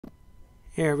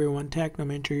Hey everyone,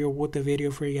 Technomentary here with a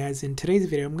video for you guys. In today's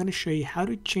video, I'm going to show you how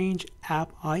to change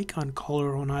app icon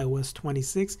color on iOS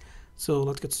 26. So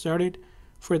let's get started.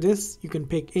 For this, you can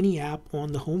pick any app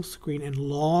on the home screen and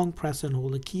long press and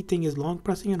hold. The key thing is long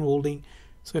pressing and holding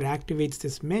so it activates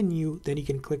this menu. Then you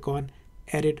can click on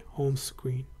Edit Home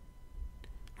Screen.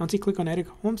 Once you click on Edit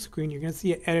Home Screen, you're going to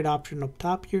see an edit option up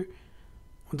top here.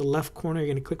 On the left corner, you're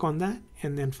going to click on that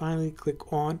and then finally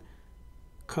click on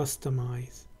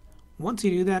Customize. Once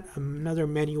you do that, another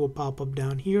menu will pop up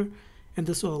down here, and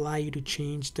this will allow you to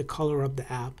change the color of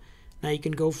the app. Now you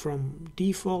can go from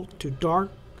default to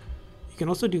dark. You can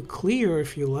also do clear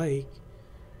if you like.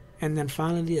 And then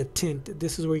finally a tint.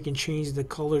 This is where you can change the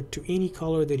color to any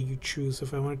color that you choose. So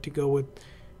if I wanted to go with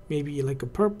maybe like a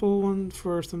purple one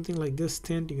for something like this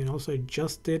tint, you can also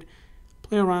adjust it.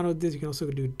 Play around with this. You can also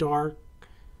do dark.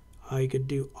 You could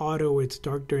do auto, it's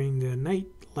dark during the night,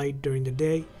 light during the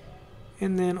day.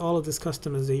 And then all of this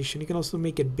customization. You can also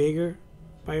make it bigger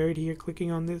by right here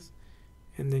clicking on this.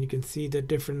 And then you can see the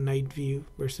different night view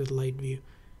versus light view.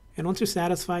 And once you're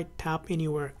satisfied, tap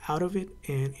anywhere out of it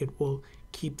and it will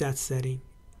keep that setting.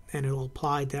 And it will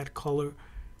apply that color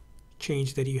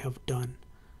change that you have done.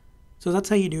 So that's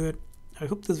how you do it. I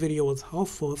hope this video was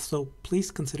helpful. So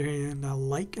please consider hitting the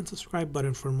like and subscribe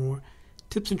button for more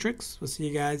tips and tricks. We'll see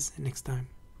you guys next time.